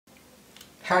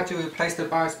how to replace the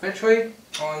BIOS battery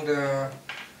on the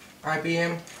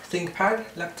IBM ThinkPad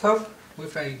laptop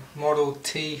with a model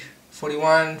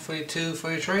T41, 42,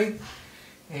 43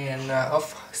 and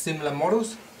of similar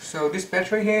models. So this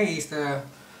battery here is the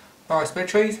BIOS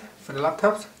batteries for the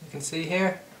laptops. You can see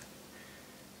here.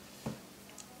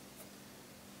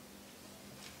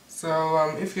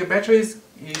 So if your battery is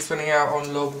running out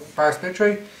on low BIOS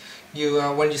battery,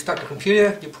 when you start the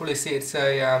computer, you probably see it's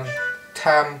a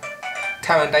time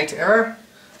and date error.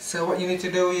 So what you need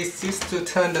to do is just to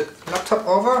turn the laptop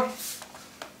over.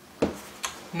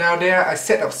 Now there are a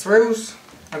set of screws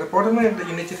at the bottom that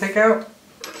you need to take out.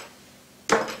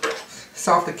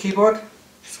 Some of the keyboard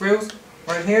screws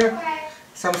right here.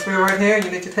 Some screw right here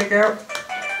you need to take out.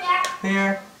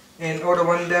 Here and all the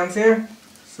one down here.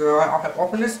 So I have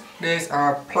opened this. There's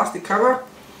a plastic cover.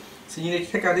 So you need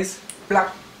to take out this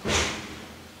black.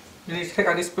 You need to take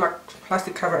out this black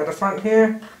plastic cover at the front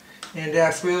here, and there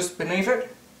are screws beneath it.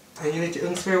 And you need to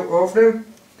unscrew all of them.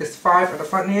 There's 5 at the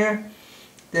front here.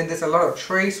 Then there's a lot of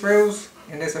tray screws,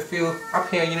 and there's a few up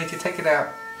here. You need to take it out.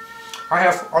 I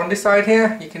have on this side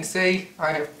here. You can see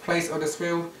I have placed all the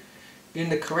screws in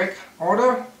the correct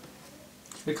order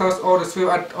because all the screws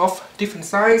are of different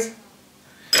size.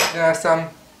 There are some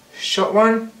short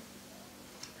ones,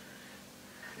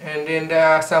 and then there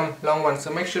are some long ones.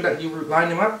 So make sure that you line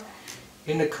them up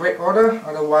in the correct order.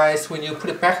 Otherwise, when you put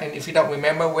it back, and if you don't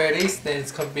remember where it is, then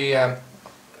it's going to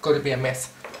be a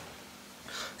mess.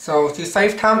 So to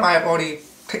save time, I have already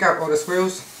taken out all the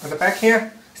screws on the back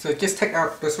here. So just take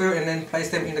out the screw and then place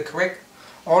them in the correct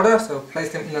order. So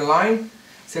place them in a line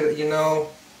so that you know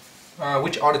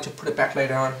which order to put it back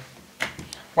later on.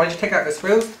 Once you take out the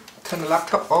screws, turn the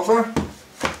laptop over,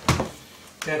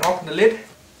 then open the lid,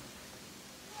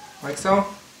 like so.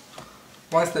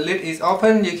 Once the lid is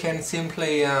open, you can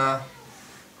simply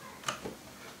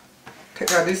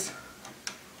take out this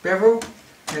bevel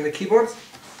and the keyboards.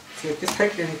 So just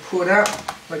take it and pull it out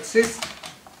like this.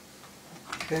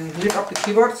 Then lift up the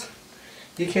keyboards.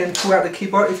 You can pull out the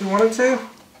keyboard if you wanted to,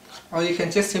 or you can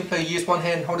just simply use one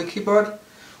hand hold the keyboard,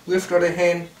 with the other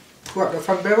hand pull out the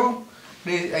front bevel.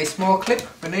 There's a small clip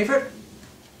beneath it.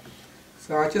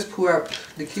 So I just pull out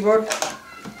the keyboard.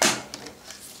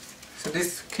 So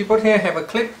this keyboard here have a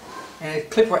clip, and it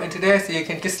clip right into there, so you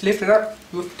can just lift it up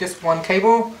with just one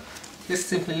cable. Just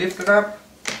simply lift it up.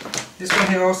 This one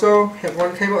here also have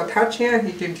one cable attached here.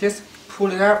 You can just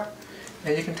pull it out,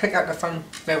 and you can take out the front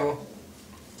bevel.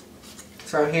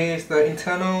 So here's the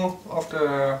internal of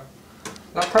the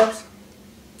laptops,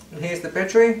 and here's the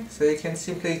battery. So you can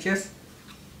simply just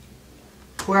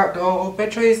pull out the old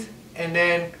batteries and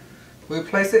then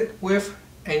replace it with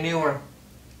a new one.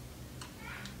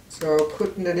 So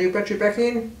put the new battery back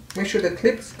in, make sure the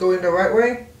clips go in the right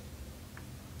way.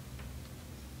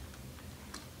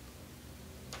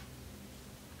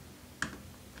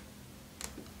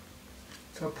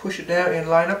 So push it down and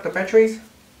line up the batteries,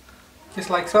 just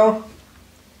like so.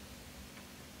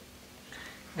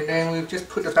 And then we'll just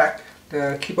put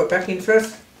the keyboard back in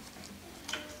first.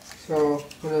 So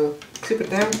we'll clip it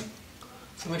down.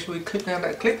 So make sure we clip down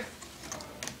that clip.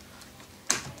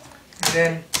 And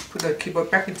then put the keyboard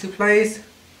back into place.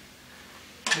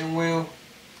 Then we'll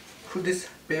put this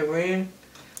bevel in.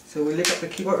 So we'll lift up the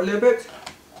keyboard a little bit.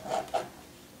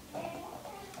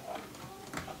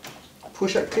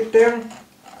 Push that clip down.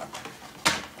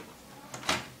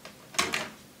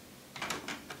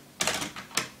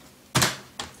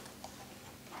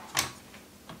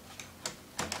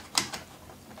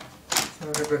 So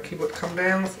have the keyboard come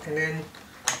down, and then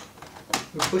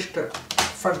we push the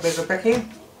front bezel back in.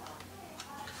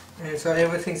 And so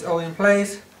everything's all in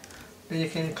place. Then you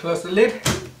can close the lid,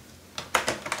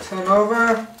 turn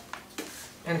over,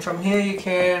 and from here you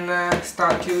can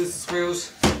start to use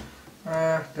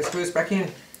the screws back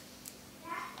in.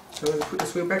 So we'll put the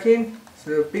screw back in. So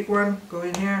the big one go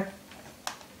in here.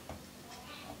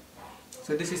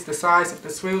 So this is the size of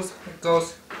the screws that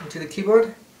goes into the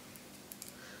keyboard.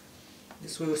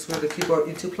 This will screw the keyboard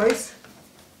into place.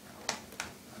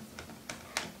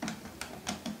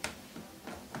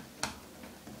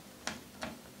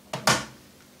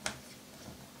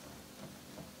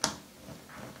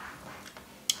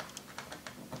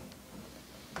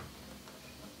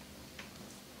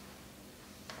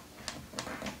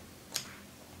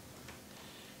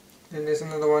 Then there's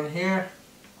another one here.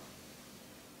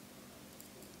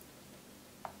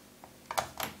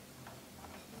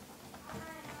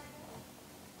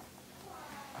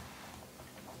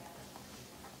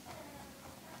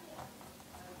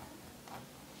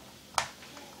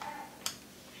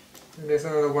 And there's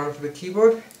another one for the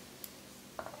keyboard.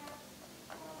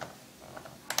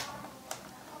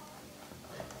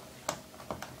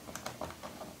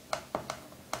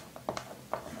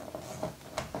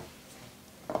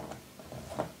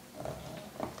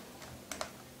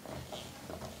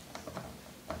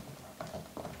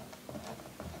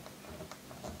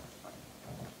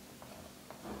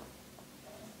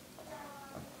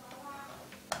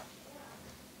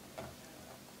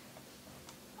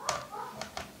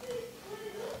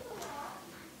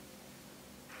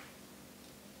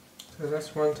 So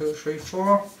that's 1, 2, 3,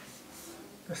 4.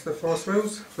 That's the 4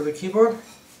 screws for the keyboard.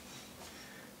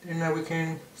 And now we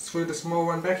can screw the small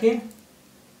one back in.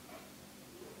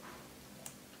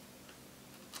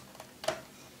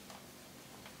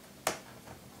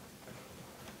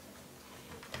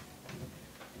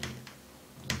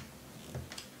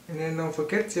 And then don't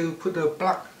forget to put the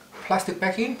black plastic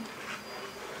back in. So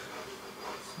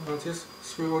I'll just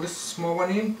screw all this small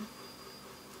one in.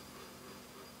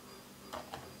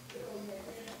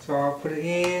 So I'll put it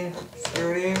in,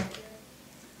 screw it in.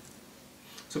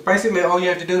 So basically all you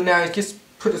have to do now is just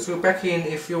put the screw back in.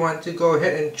 If you want to go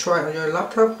ahead and try it on your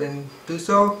laptop, then do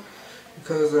so.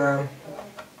 Because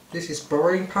this is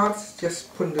boring parts,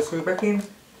 just putting the screw back in.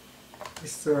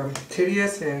 It's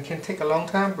tedious and can take a long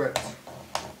time, but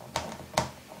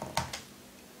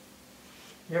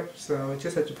yep, so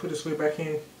just have to put the screw back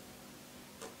in.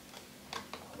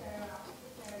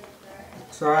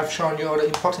 So I've shown you all the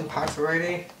important parts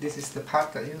already. This is the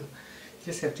part that you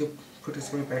just have to put the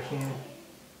screw back in.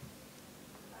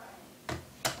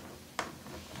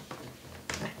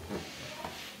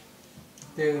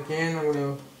 Then again, I'm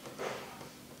going to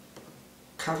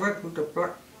cover it with the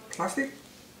black plastic.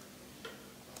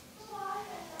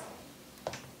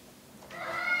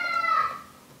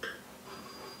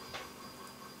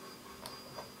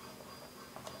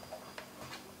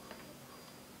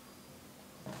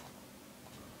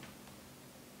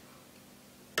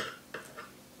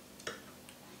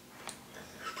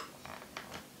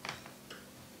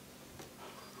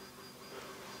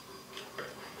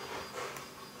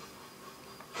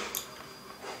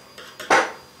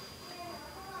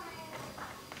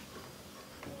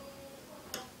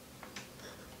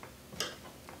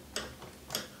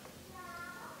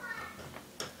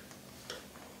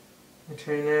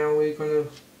 Okay, now we're going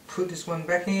to put this one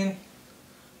back in.